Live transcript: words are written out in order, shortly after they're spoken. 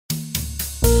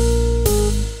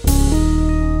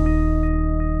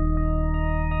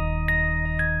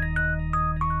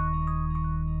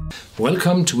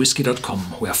Welcome to Whisky.com,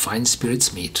 where fine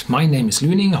spirits meet. My name is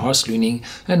Lüning, Horst Lüning,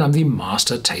 and I'm the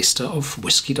master taster of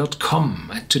Whisky.com.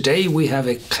 And today we have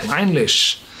a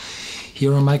Clynelish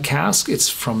here on my cask. It's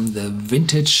from the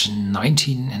vintage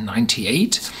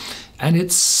 1998, and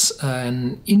it's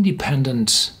an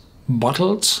independent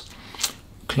bottled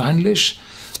Clynelish.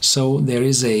 So there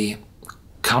is a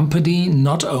company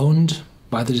not owned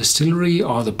by the distillery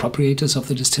or the proprietors of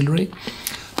the distillery,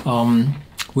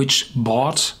 which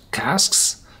bought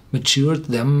casks, matured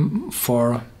them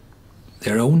for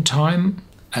their own time,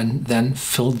 and then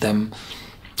filled them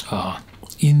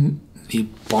in the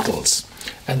bottles.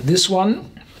 And this one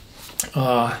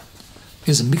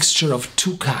is a mixture of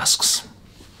two casks.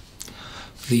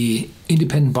 The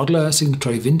independent bottler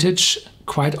Signatory Vintage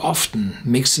quite often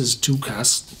mixes two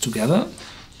casks together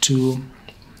to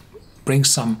bring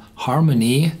some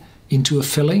harmony into a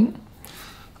filling,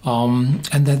 and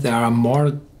that there are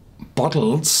more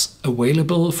bottles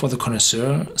available for the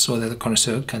connoisseur, so that the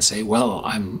connoisseur can say, well,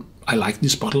 I like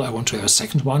this bottle, I want to have a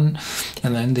second one.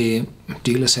 And then the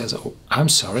dealer says, oh, I'm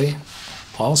sorry,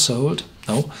 all sold.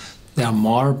 No, there are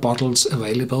more bottles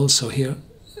available. So here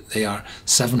they are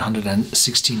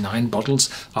 769 bottles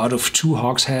out of two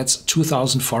hogsheads,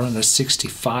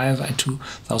 2,465 and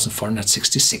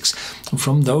 2,466. And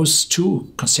from those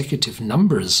two consecutive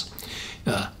numbers,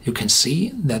 you can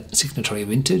see that Signatory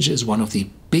Vintage is one of the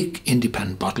big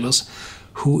independent bottlers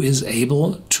who is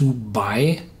able to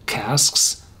buy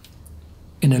casks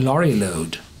in a lorry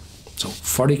load. So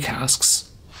 40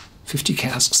 casks, 50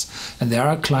 casks, and there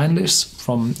are Clynelish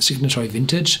from Signatory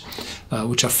Vintage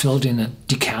which are filled in a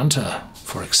decanter,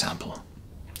 for example.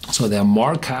 So there are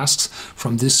more casks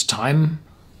from this time,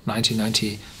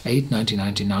 1998,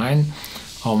 1999,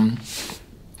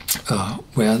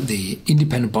 where the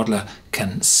independent bottler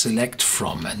can select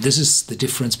from. And this is the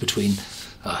difference between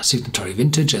Signatory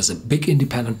Vintage as a big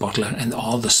independent bottler and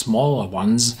all the smaller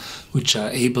ones which are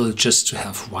able just to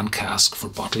have one cask for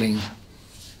bottling.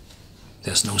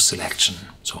 There's no selection.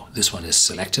 So this one is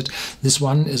selected. This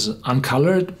one is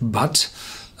uncolored, but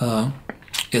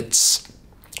it's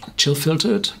chill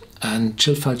filtered, and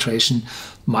chill filtration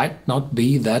might not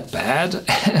be that bad,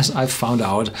 as I found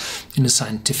out in a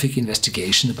scientific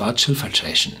investigation about chill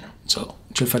filtration. So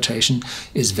chill filtration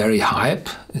is very hype,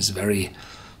 is very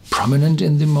prominent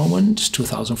in the moment,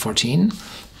 2014,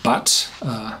 but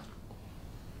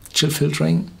chill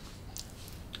filtering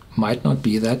might not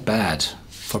be that bad.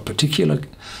 For particular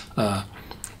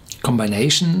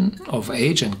combination of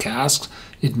age and casks,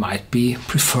 it might be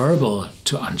preferable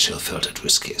to unchill filtered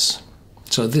whiskies.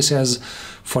 So this has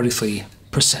 43%.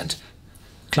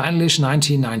 Clynelish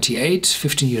 1998,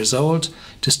 15 years old,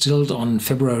 distilled on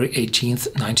February 18th,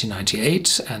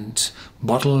 1998, and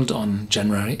bottled on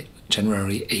January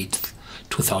 8th,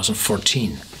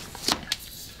 2014.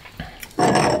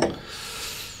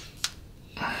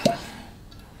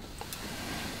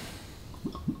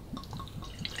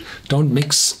 Don't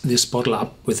mix this bottle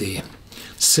up with the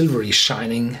silvery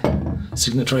shining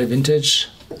Signatory Vintage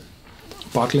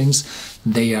bottlings.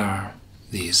 They are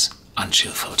these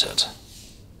unchill filtered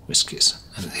whiskies,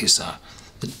 and these are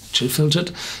the chill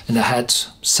filtered, and I had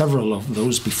several of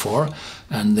those before,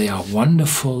 and they are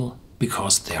wonderful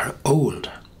because they are old.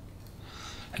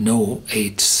 No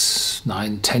 8,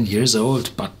 9, 10 years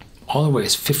old, but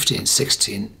always 15,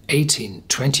 16, 18,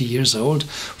 20 years old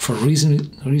for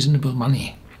reasonable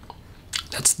money.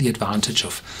 That's the advantage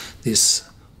of these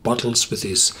bottles with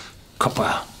this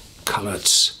copper colored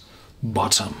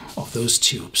bottom of those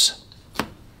tubes.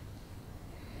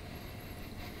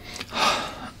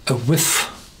 A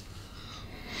whiff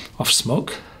of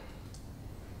smoke,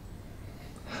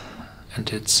 and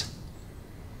it's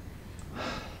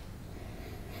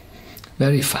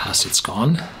very fast, it's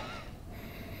gone.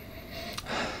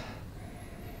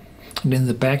 And in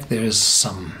the back there's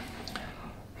some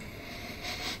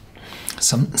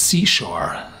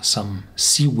seashore, some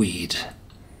seaweed.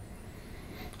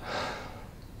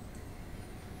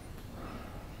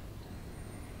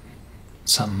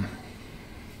 Some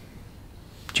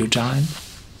iodine,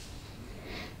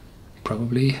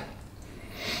 probably.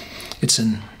 It's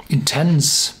an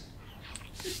intense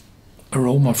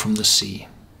aroma from the sea.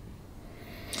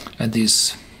 And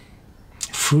these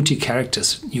fruity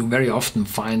characters you very often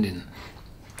find in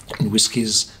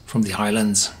whiskies from the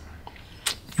islands.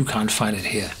 You can't find it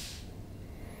here.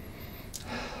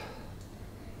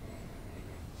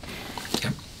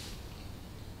 Yep.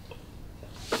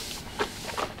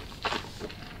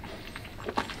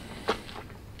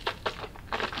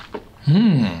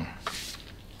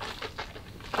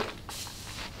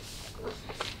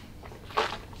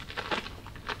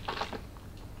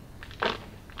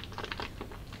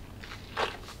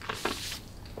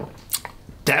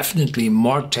 definitely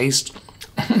more taste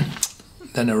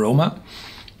than aroma,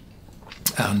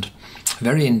 and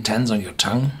very intense on your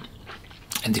tongue.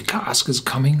 And the cask is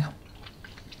coming,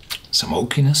 some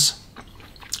oakiness,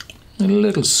 a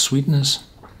little sweetness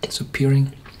is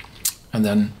appearing, and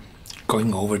then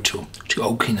going over to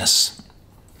oakiness,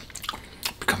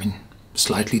 becoming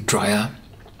slightly drier.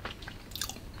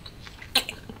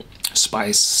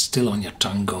 Spice still on your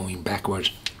tongue, going backward.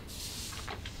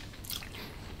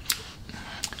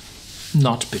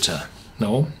 Not bitter,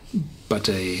 no, but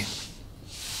a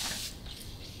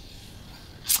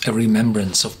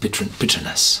remembrance of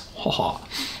bitterness.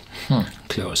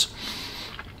 Close.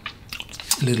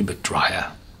 A little bit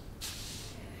drier.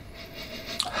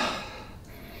 A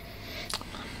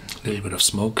little bit of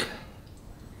smoke.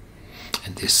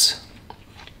 And this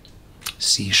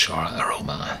seashore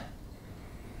aroma.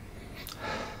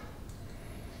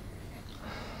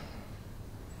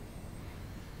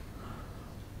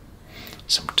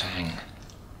 Some tang.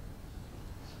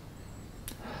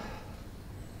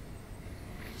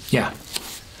 Yeah,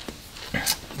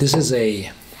 this is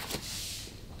a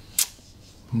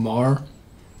more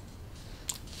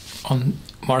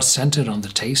centered on the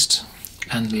taste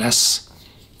and less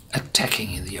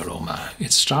attacking in the aroma.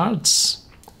 It starts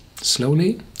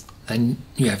slowly, then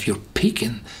you have your peak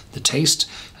in the taste,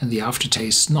 and the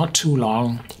aftertaste not too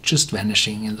long, just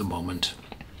vanishing in the moment.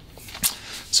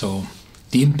 So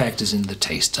the impact is in the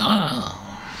taste.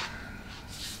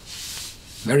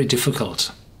 Very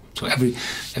difficult. So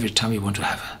every time you want to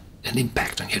have an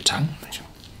impact on your tongue,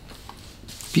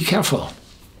 be careful.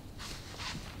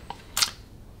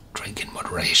 Drink in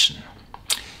moderation.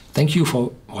 Thank you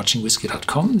for watching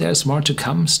Whisky.com. There's more to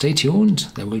come. Stay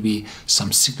tuned. There will be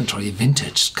some Signatory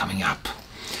Vintage coming up.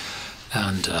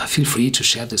 And feel free to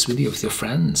share this video with your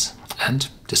friends and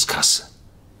discuss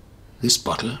this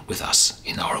bottle with us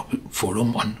in our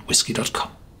forum on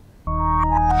Whisky.com.